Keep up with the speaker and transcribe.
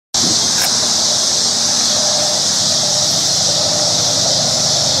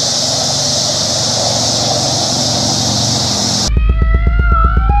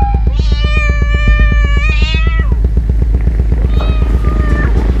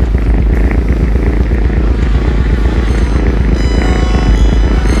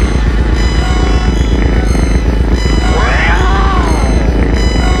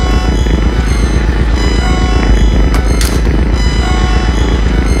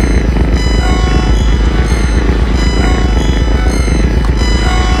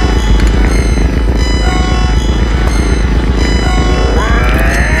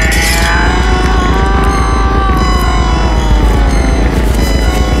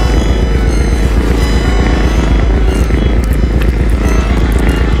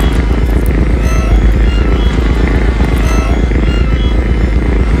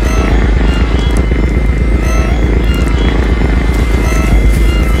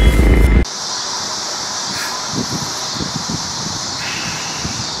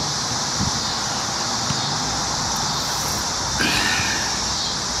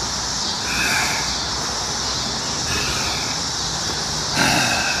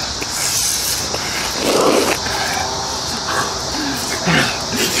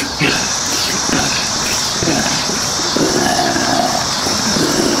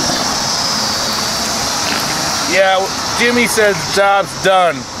Yeah, Jimmy says the job's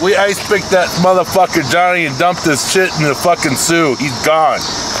done. We ice picked that motherfucker Johnny and dumped his shit in the fucking Sioux. He's gone.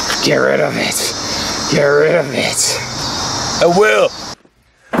 Get rid of it. Get rid of it. I will.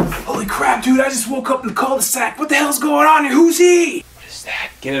 Holy crap, dude, I just woke up in the cul-de-sac. What the hell's going on here? Who's he? What is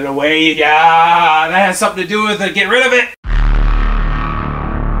that? Get it away. Yeah, that has something to do with it. Get rid of it.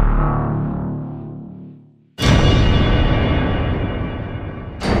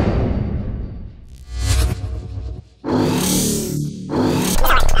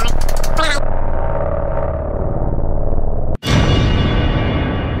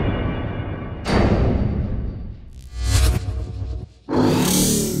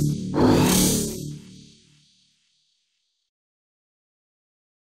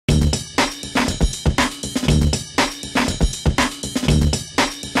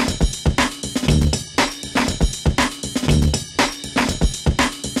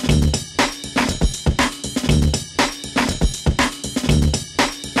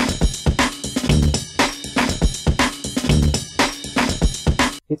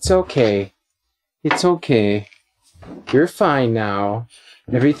 It's okay. It's okay. You're fine now.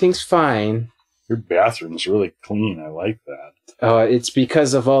 Everything's fine. Your bathroom's really clean. I like that. It's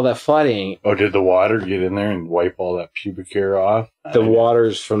because of all that flooding. Oh, did the water get in there and wipe all that pubic hair off? The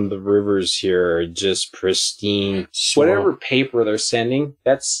waters from the rivers here are just pristine. Whatever paper they're sending,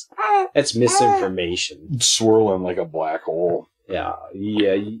 that's misinformation. Swirling like a black hole. Yeah.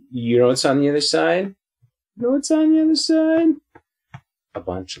 You know what's on the other side? You know what's on the other side? A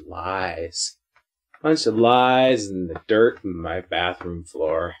bunch of lies. A bunch of lies and the dirt in my bathroom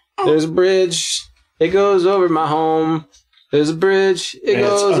floor. There's a bridge. It goes over my home. There's a bridge. It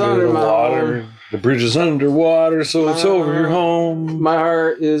goes under my water. home. The bridge is underwater, so it's over your home. My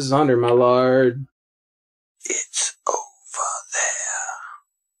heart is under my lard. It's over there.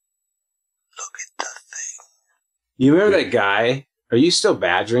 Look at the thing. You remember that guy? Are you still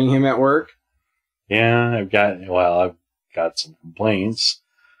badgering him at work? Yeah, I've got some complaints.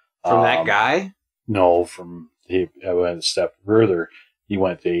 From that guy? No, I went a step further. He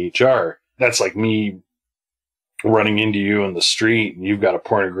went to HR. That's like me running into you in the street and you've got a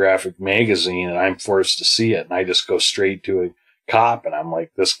pornographic magazine and I'm forced to see it and I just go straight to a cop and I'm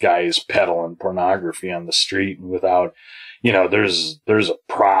like, this guy is peddling pornography on the street and without, there's a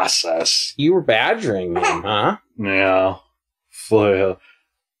process. You were badgering him, huh? Yeah.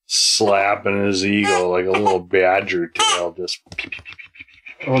 Slapping his ego like a little badger tail, just.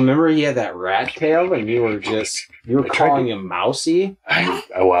 Well, remember he had that rat tail, and you were calling him Mousy.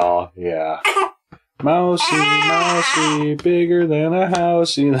 Well, yeah, Mousy, bigger than a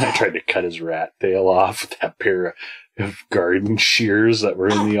housey. And I tried to cut his rat tail off with that pair of garden shears that were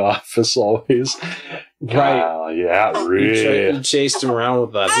in the office always. Right? Yeah, really. You chased him around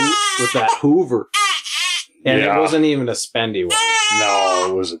with that Hoover, and it wasn't even a spendy one. No,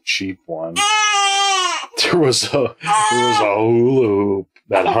 it was a cheap one. There was a hula hoop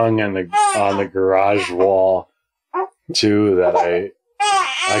that hung on the garage wall too that I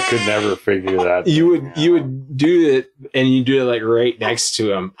could never figure that. You would do it, and you do it like right next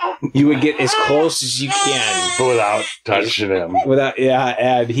to him. You would get as close as you can, but without touching him.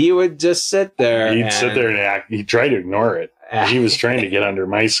 And he would just sit there. He'd sit there and act. He tried to ignore it. He was trying to get under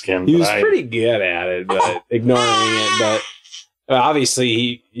my skin. He was pretty good at it, but ignoring it. But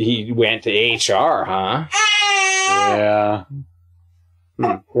obviously, he went to HR, huh? Yeah.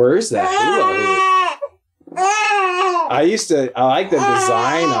 Where's that hula hoop? I like the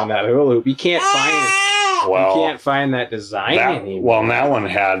design on that hula hoop. You can't find it. You can't find that design anymore. Well, that one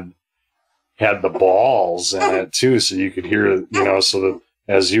had the balls in it too, so you could hear, so that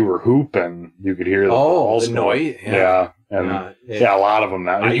as you were hooping, you could hear the balls. The noise. Yeah, a lot of them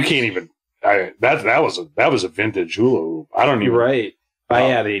now. You can't even. That was a vintage hula hoop. I don't even. You're right. I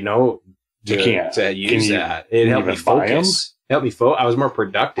had a note. You can't use that. It helped me focus. I was more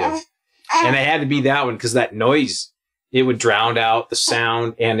productive, and it had to be that one because that noise. It would drown out the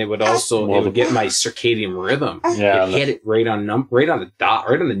sound, and it would also it would get my circadian rhythm. Yeah, it hit it right on the dot,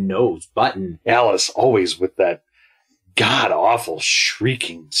 right on the nose button. Alice always with that god awful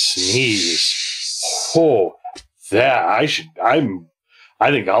shrieking sneeze. Oh, that I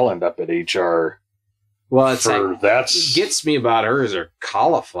think I'll end up at HR. Well, what gets me about her is her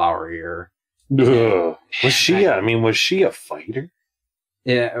cauliflower ear. Was she? Was she a fighter?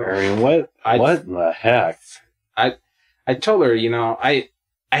 Yeah. I mean, what in the heck? I told her,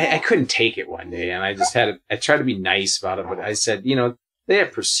 I couldn't take it one day, and I tried to be nice about it, but I said, they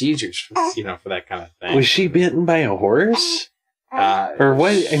have procedures for that kind of thing. Was she bitten by a horse? Or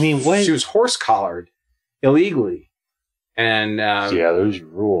what? I mean, what? She was horse collared illegally. And yeah, there's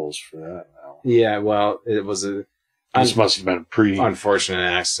rules for that now. Yeah, well, it was a This must have been unfortunate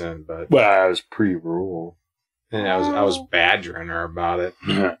accident, but well, it was pre-rule. and I was badgering her about it,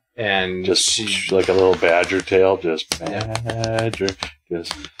 and Just like a little badger tail, just badger.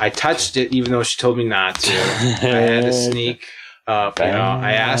 Just I touched it even though she told me not to. I had to sneak up. You know,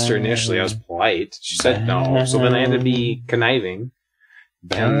 I asked her initially. I was polite. She said no, so then I had to be conniving,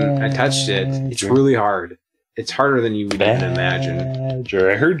 and I touched it. It's really hard. It's harder than you would even imagine.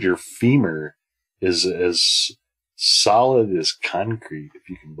 Badger. I heard your femur is as solid as concrete, if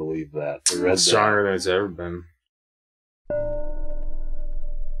you can believe that. I read It's stronger than it's ever been.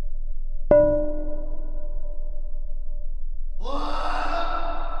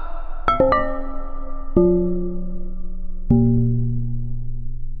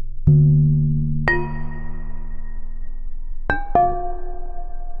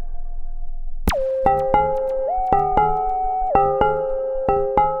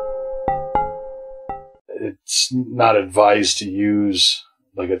 It's not advised to use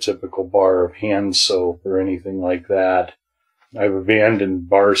like a typical bar of hand soap or anything like that. I've abandoned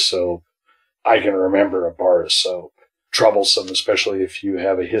bar soap. I can remember a bar of soap. Troublesome, especially if you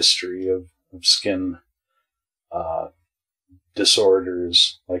have a history of skin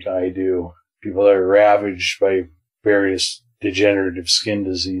disorders like I do. People that are ravaged by various degenerative skin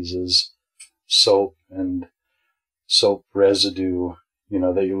diseases. Soap and soap residue,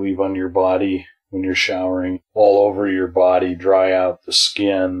 that you leave on your body when you're showering, all over your body, dry out the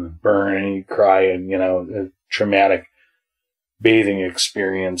skin, burn, crying, traumatic bathing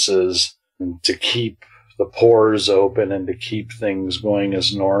experiences. And to keep the pores open and to keep things going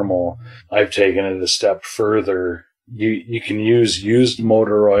as normal, I've taken it a step further. You can use used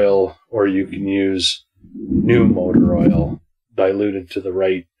motor oil, or you can use new motor oil diluted to the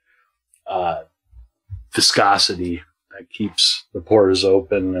right viscosity that keeps the pores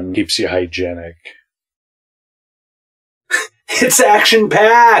open and keeps you hygienic. It's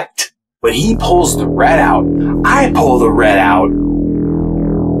action-packed! When he pulls the red out, I pull the red out.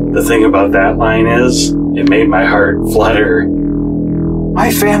 The thing about that line is, it made my heart flutter.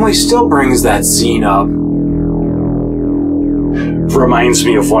 My family still brings that scene up. Reminds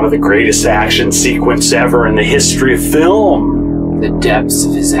me of one of the greatest action sequences ever in the history of film. The depths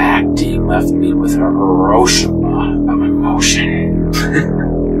of his acting left me with a Hiroshima of emotion.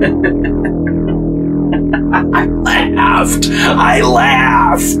 I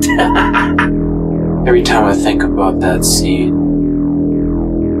laughed. Every time I think about that scene,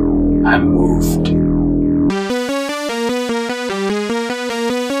 I'm moved.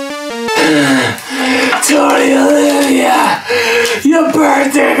 Tony Olivia, you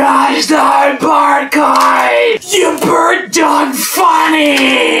burnt the gosh darn part card! You burnt done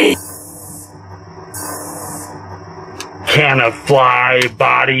funny! Can of fly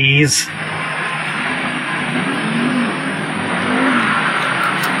bodies.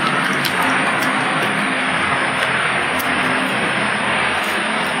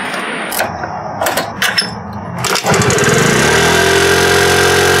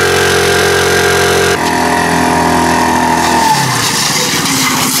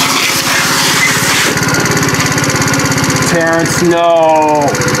 Terrence, no!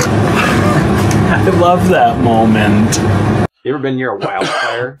 I love that moment. You ever been near a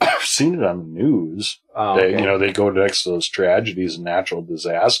wildfire? I've seen it on the news. Oh, okay. They go next to those tragedies and natural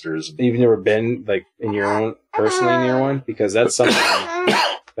disasters. You've never been in your own, personally near one? Because that's something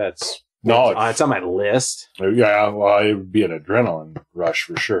that's it's on my list. Yeah, well, it would be an adrenaline rush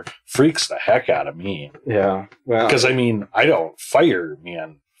for sure. Freaks the heck out of me. Yeah, well, because I don't fire,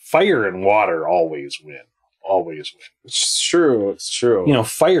 man. Fire and water always win. Always win. It's true. It's true.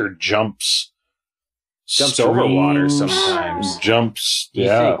 Fire jumps over water sometimes. You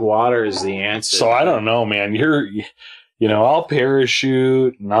think water is the answer. So I don't know, man. I'll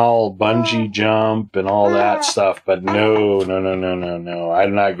parachute and I'll bungee jump and all that stuff, but no.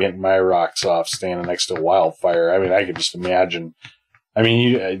 I'm not getting my rocks off standing next to a wildfire. I can just imagine.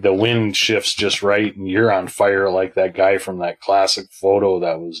 The wind shifts just right and you're on fire like that guy from that classic photo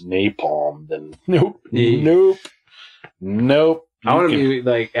that was napalmed. And nope. I want to be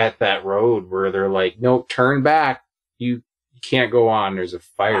like at that road where they're like, nope, turn back. You can't go on. There's a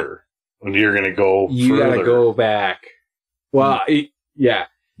fire. And you're going to go You got to go back. Well, yeah.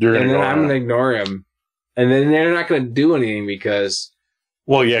 I'm going to ignore him. And then they're not going to do anything because...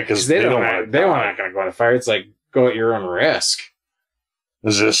 Well, yeah, because they're not going to go on a fire. It's like, go at your own risk.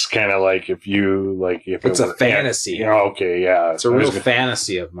 Is this kind of like if it's a fantasy. Okay, yeah. It's a real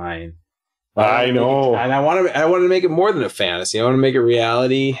fantasy of mine. I know. And I want to make it more than a fantasy. I want to make it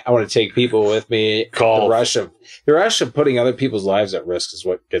reality. I want to take people with me. The rush of putting other people's lives at risk is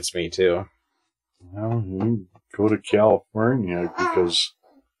what gets me too. Well, you go to California because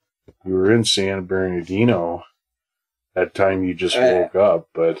you were in San Bernardino. That time you just woke up,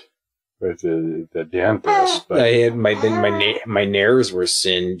 but with the dentist. But I had my nares were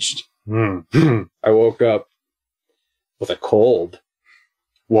singed. I I woke up with a cold.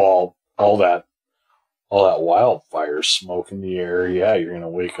 Well, all that wildfire smoke in the air, yeah, you're gonna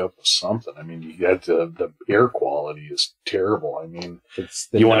wake up with something. I mean, you got the air quality is terrible. I mean, It's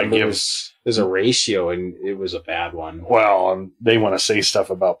the you want to give. there's a ratio, and it was a bad one. Well, and they want to say stuff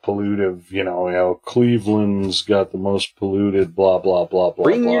about pollutive, Cleveland's got the most polluted, blah, blah, blah, blah,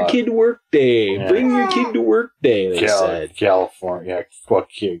 Bring blah. your kid to work day. Yeah. Bring your kid to work day, they said. California.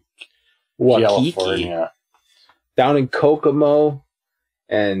 Waikiki. California. Down in Kokomo.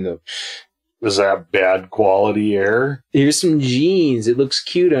 And Was that bad quality air? here's some jeans. It looks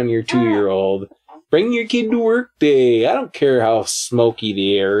cute on your 2-year-old. Bring your kid to work day. I don't care how smoky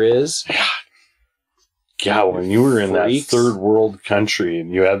the air is. Yeah, when you were in Freaks. that third world country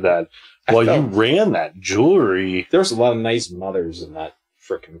and you had that, well, you ran that jewelry. There was a lot of nice mothers in that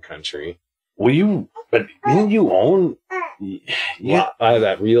frickin' country. But didn't you own? Yeah, I had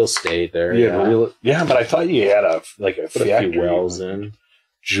that real estate there. Yeah, but I thought you had a Put a factory. few wells in.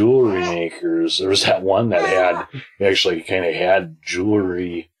 Jewelry makers. There was that one that actually kind of had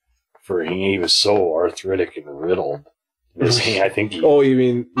jewelry for him. He was so arthritic and riddled. I think he, Oh, you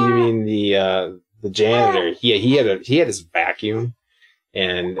mean the janitor? Yeah, he had his vacuum,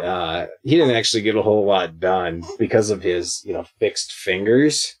 and he didn't actually get a whole lot done because of his fixed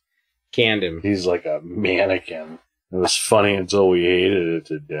fingers. Canned him. he's like a mannequin. It was funny until we hated it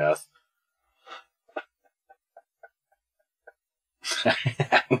to death.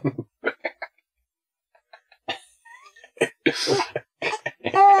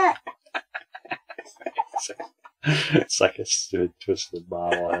 It's like a stupid twisted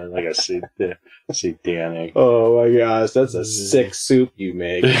bottle, like a satanic. Oh my gosh, that's a sick soup you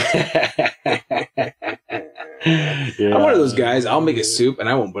make. Yeah. I'm one of those guys. I'll make a soup and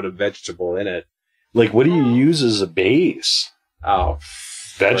I won't put a vegetable in it. Like, what do you use as a base? Oh,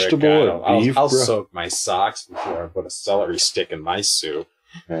 Vegetable frick, or beef, I'll bro? soak my socks before I put a celery stick in my soup.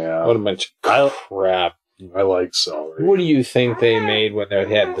 Yeah, What a bunch of crap. I like celery. What do you think they made when they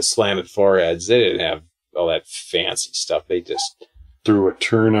had the slanted foreheads? They didn't have all that fancy stuff. They just Threw a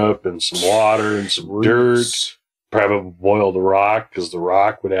turnip and some water and some dirt. Probably boil the rock because the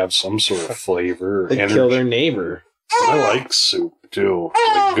rock would have some sort of flavor. Or They energy. kill their neighbor. I like soup too.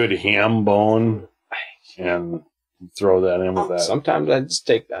 Like good ham bone, and throw that in with that. Sometimes I just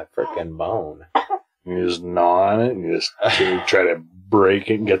take that frickin' bone. You just gnaw on it and you just try to break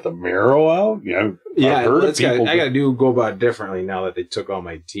it and get the marrow out. I've heard of people. I gotta go about it differently now that they took all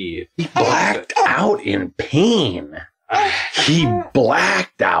my teeth. He blacked out in pain. He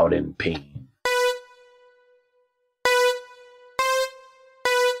blacked out in pain.